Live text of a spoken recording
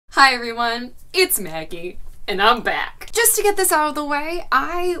Hi everyone, it's Maggie, and I'm back. Just to get this out of the way,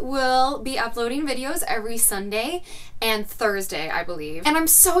 I will be uploading videos every Sunday and Thursday, I believe. And I'm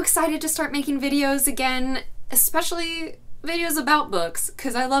so excited to start making videos again, especially videos about books,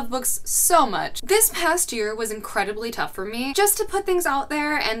 because I love books so much. This past year was incredibly tough for me, just to put things out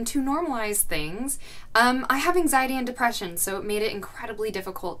there and to normalize things. I have anxiety and depression, so it made it incredibly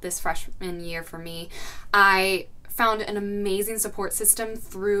difficult this freshman year for me. I found an amazing support system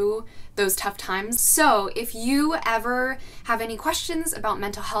through those tough times. So if you ever have any questions about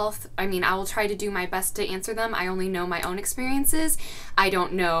mental health, I will try to do my best to answer them. I only know my own experiences. I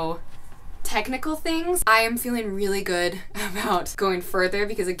don't know technical things. I am feeling really good about going further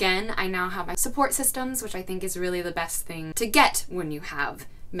because, again, I now have my support systems, which I think is really the best thing to get when you have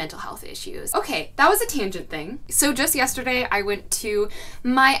mental health issues. Okay, that was a tangent thing. So just yesterday I went to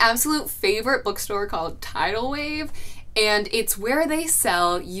my absolute favorite bookstore called Tidal Wave, and it's where they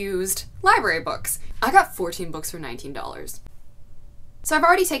sell used library books. I got 14 books for $19. So I've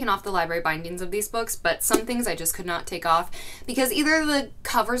already taken off the library bindings of these books, but some things I just could not take off because either the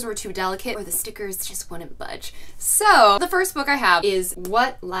covers were too delicate or the stickers just wouldn't budge. So the first book I have is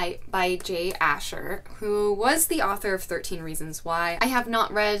What Light by Jay Asher, who was the author of 13 Reasons Why. I have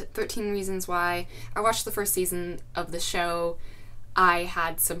not read 13 Reasons Why. I watched the first season of the show. I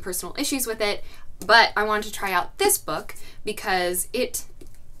had some personal issues with it, but I wanted to try out this book because it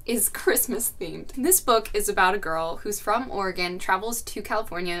is Christmas themed. This book is about a girl who's from Oregon, travels to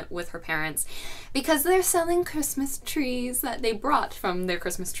California with her parents because they're selling Christmas trees that they brought from their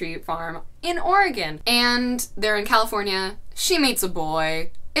Christmas tree farm in Oregon. And they're in California, she meets a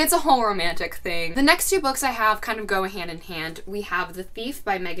boy. It's a whole romantic thing. The next two books I have kind of go hand in hand. We have The Thief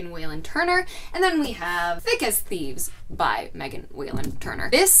by Megan Whalen Turner, and then we have Thick as Thieves by Megan Whalen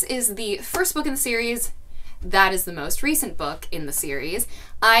Turner. This is the first book in the series. That is the most recent book in the series.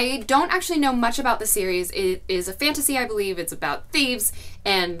 I don't actually know much about the series. It is a fantasy, I believe. It's about thieves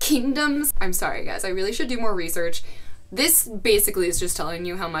and kingdoms. I'm sorry, guys. I really should do more research. This basically is just telling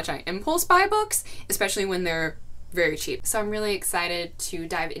you how much I impulse buy books, especially when they're very cheap. So I'm really excited to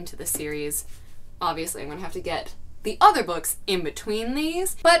dive into the series. Obviously, I'm gonna have to get the other books in between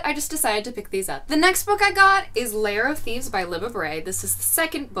these, but I just decided to pick these up. The next book I got is Lair of Thieves by Libba Bray. This is the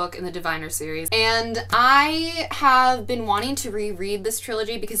second book in the Diviner series, and I have been wanting to reread this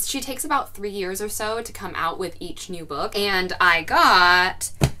trilogy because she takes about 3 years or so to come out with each new book, and I got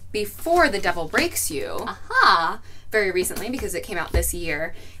Before the Devil Breaks You, very recently because it came out this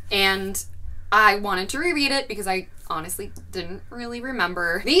year, and I wanted to reread it because I honestly didn't really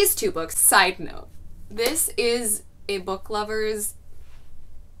remember these two books. Side note, this is a book lover's,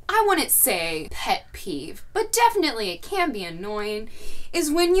 I wouldn't say pet peeve, but definitely it can be annoying,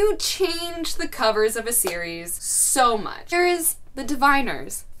 is when you change the covers of a series so much. Here is The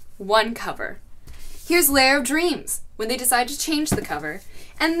Diviners, one cover. Here's Lair of Dreams, when they decide to change the cover,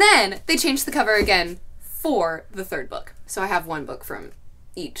 and then they change the cover again for the third book. So I have one book from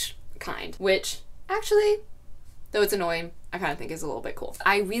each kind, which actually, though it's annoying, I kind of think is a little bit cool.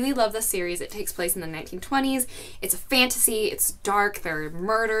 I really love this series. It takes place in the 1920s. It's a fantasy, it's dark, there are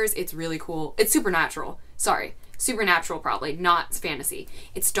murders, it's really cool. It's supernatural. Sorry, supernatural probably, not fantasy.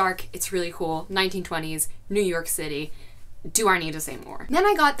 It's dark, it's really cool, 1920s, New York City. Do I need to say more? Then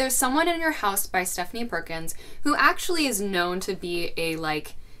I got There's Someone in Your House by Stephanie Perkins, who actually is known to be a,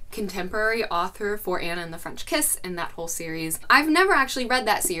 contemporary author for Anna and the French Kiss and that whole series. I've never actually read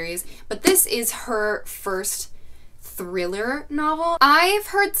that series, but this is her first thriller novel. I've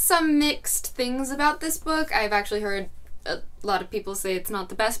heard some mixed things about this book. I've actually heard a lot of people say it's not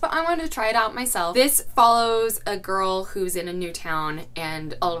the best, but I wanted to try it out myself. This follows a girl who's in a new town,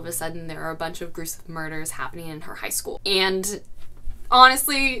 and all of a sudden there are a bunch of gruesome murders happening in her high school. And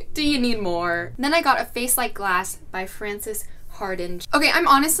honestly, do you need more? Then I got A Face Like Glass by Frances Hardinge. Okay, I'm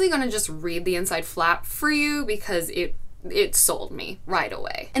honestly gonna just read the inside flap for you because it sold me right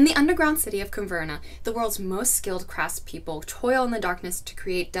away. In the underground city of Caverna, the world's most skilled craftspeople toil in the darkness to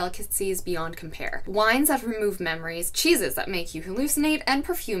create delicacies beyond compare. Wines that remove memories, cheeses that make you hallucinate, and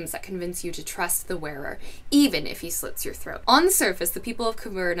perfumes that convince you to trust the wearer, even if he slits your throat. On the surface, the people of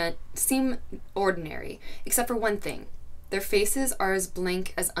Caverna seem ordinary, except for one thing. Their faces are as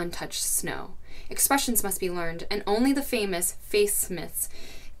blank as untouched snow. Expressions must be learned, and only the famous face smiths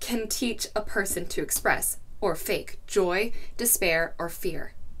can teach a person to express or fake joy, despair, or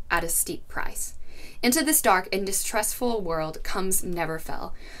fear at a steep price. Into this dark and distrustful world comes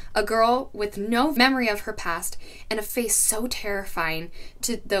Neverfell, a girl with no memory of her past and a face so terrifying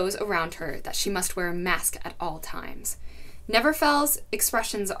to those around her that she must wear a mask at all times. Neverfell's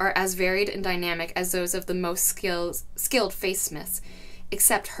expressions are as varied and dynamic as those of the most skilled face smiths,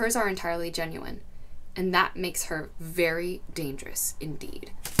 except hers are entirely genuine, and that makes her very dangerous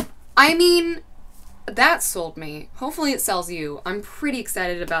indeed. I mean, that sold me. Hopefully it sells you. I'm pretty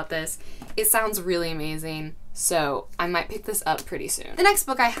excited about this. It sounds really amazing, so I might pick this up pretty soon. The next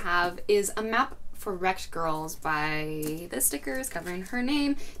book I have is A Map for Wrecked Girls by the stickers covering her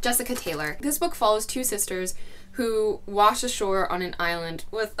name, Jessica Taylor. This book follows two sisters who wash ashore on an island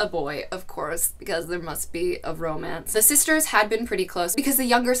with a boy, of course, because there must be a romance. The sisters had been pretty close because the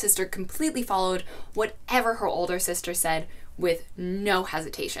younger sister completely followed whatever her older sister said with no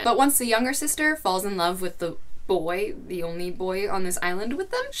hesitation. But once the younger sister falls in love with the boy, the only boy on this island with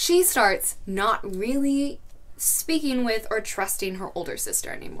them, she starts not really speaking with or trusting her older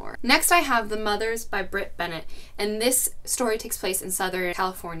sister anymore. Next I have The Mothers by Britt Bennett, and this story takes place in Southern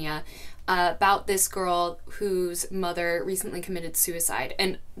California about this girl whose mother recently committed suicide,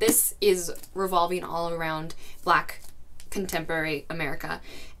 and this is revolving all around Black contemporary America.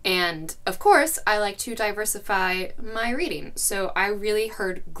 And of course, I like to diversify my reading, so I really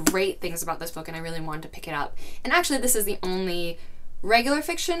heard great things about this book and I really wanted to pick it up. And actually, this is the only regular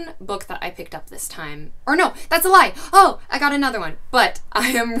fiction book that I picked up this time. Or no, that's a lie! Oh, I got another one! But I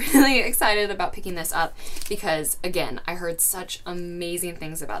am really excited about picking this up because, again, I heard such amazing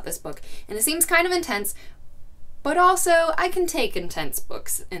things about this book, and it seems kind of intense, but also I can take intense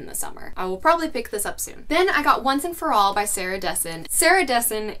books in the summer. I will probably pick this up soon. Then I got Once and For All by Sarah Dessen. Sarah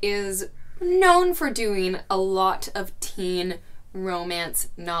Dessen is known for doing a lot of teen romance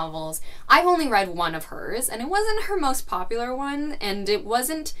novels. I've only read one of hers, and it wasn't her most popular one, and it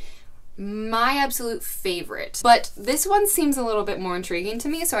wasn't my absolute favorite. But this one seems a little bit more intriguing to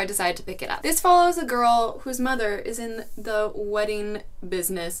me, so I decided to pick it up. This follows a girl whose mother is in the wedding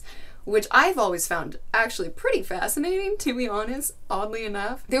business, which I've always found actually pretty fascinating, to be honest, oddly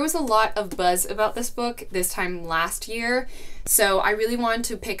enough. There was a lot of buzz about this book this time last year, so I really wanted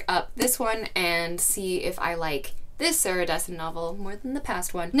to pick up this one and see if I like this Sarah Dessen novel more than the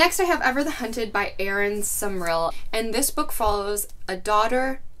past one. Next I have Ever the Hunted by Erin Sumrill, and this book follows a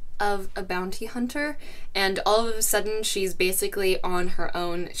daughter of a bounty hunter, and all of a sudden she's basically on her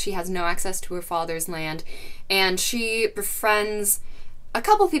own. She has no access to her father's land, and she befriends a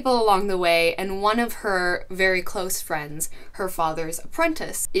couple people along the way, and one of her very close friends, her father's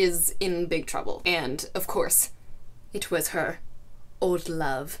apprentice, is in big trouble. And of course, it was her old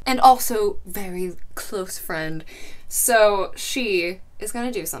love and also very close friend, so she is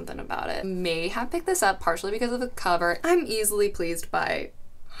gonna do something about it. May have picked this up partially because of the cover. I'm easily pleased by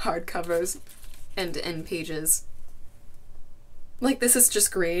hardcovers and end pages. Like, this is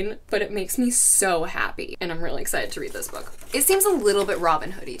just green, but it makes me so happy, and I'm really excited to read this book. It seems a little bit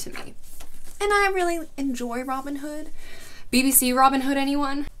Robin Hood-y to me, and I really enjoy Robin Hood. BBC Robin Hood,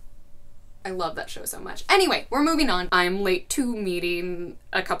 anyone? I love that show so much. Anyway, we're moving on. I'm late to meeting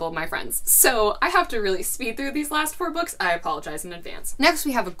a couple of my friends, so I have to really speed through these last 4 books. I apologize in advance. Next,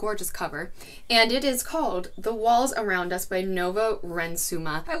 we have a gorgeous cover, and it is called The Walls Around Us by Nova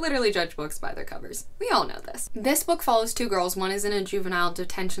Rensuma. I literally judge books by their covers. We all know this. This book follows 2 girls. One is in a juvenile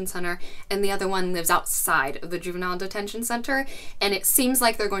detention center, and the other one lives outside of the juvenile detention center, and it seems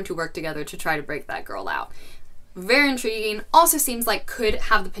like they're going to work together to try to break that girl out. Very intriguing. Also seems like could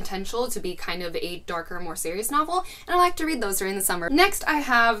have the potential to be kind of a darker, more serious novel, and I like to read those during the summer. Next, I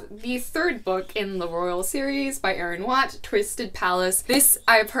have the 3rd book in the Royal series by Erin Watt, Twisted Palace. This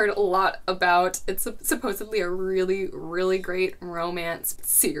I've heard a lot about. It's supposedly a really, really great romance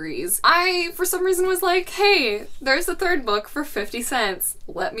series. I, for some reason, was like, hey, there's the 3rd book for 50 cents.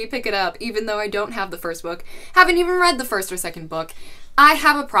 Let me pick it up, even though I don't have the 1st book. Haven't even read the 1st or 2nd book. I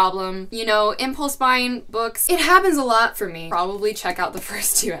have a problem, you know, impulse buying books. It happens a lot for me. Probably check out the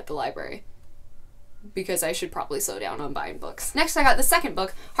first 2 at the library, because I should probably slow down on buying books. Next, I got the 2nd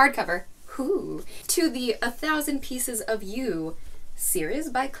book, hardcover, to the 1,000 Pieces of You series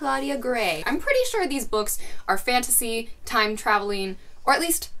by Claudia Gray. I'm pretty sure these books are fantasy, time traveling, or at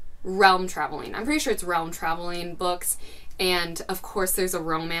least realm traveling. I'm pretty sure it's realm traveling books. And of course there's a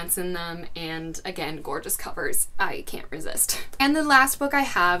romance in them, and again, gorgeous covers. I can't resist. And the last book I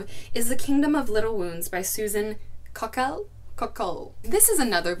have is The Kingdom of Little Wounds by Susan Cockell. This is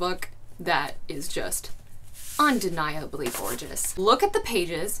another book that is just undeniably gorgeous. Look at the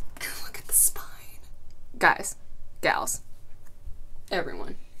pages and look at the spine. Guys, gals,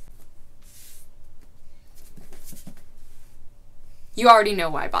 everyone. You already know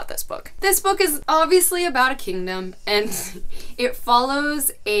why I bought this book. This book is obviously about a kingdom, and it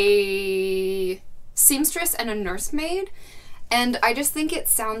follows a seamstress and a nursemaid, and I just think it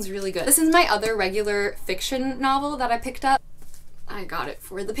sounds really good. This is my other regular fiction novel that I picked up. I got it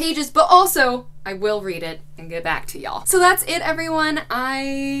for the pages, but also I will read it and get back to y'all. So that's it, everyone.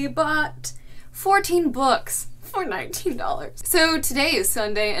 I bought 14 books for $19. So today is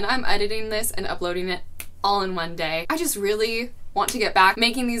Sunday and I'm editing this and uploading it all in one day. I just really want to get back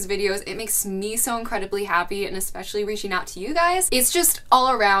making these videos. It makes me so incredibly happy, and especially reaching out to you guys. It's just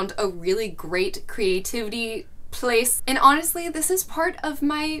all around a really great creativity place. And honestly, this is part of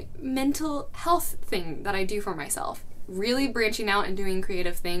my mental health thing that I do for myself. Really branching out and doing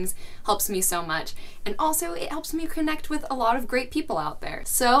creative things helps me so much. And also it helps me connect with a lot of great people out there.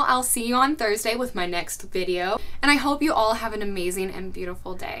 So I'll see you on Thursday with my next video. And I hope you all have an amazing and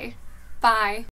beautiful day. Bye.